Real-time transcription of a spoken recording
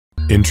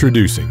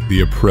Introducing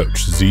the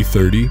Approach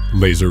Z30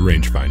 laser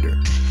rangefinder.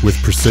 With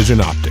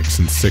precision optics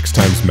and 6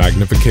 times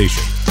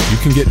magnification, you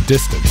can get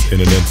distance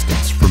in an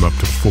instance from up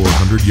to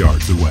 400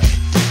 yards away.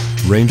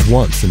 Range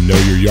once and know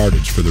your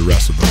yardage for the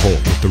rest of the hole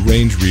with the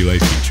range relay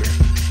feature,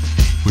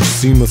 which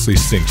seamlessly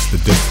syncs the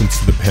distance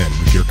to the pin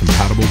with your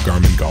compatible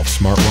Garmin Golf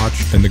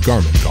smartwatch and the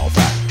Garmin Golf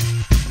app.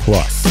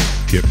 Plus,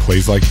 get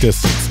plays like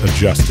distance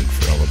adjusted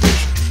for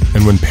elevation.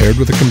 And when paired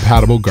with a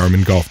compatible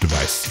Garmin Golf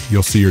device,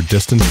 you'll see your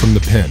distance from the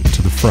pin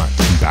to the front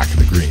and back of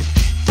the green.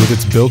 With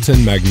its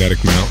built-in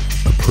magnetic mount,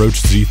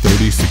 Approach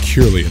Z30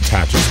 securely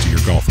attaches to your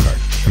golf cart.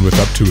 And with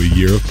up to a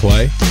year of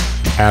play,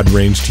 add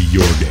range to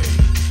your game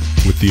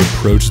with the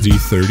Approach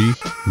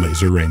Z30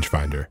 laser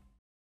rangefinder.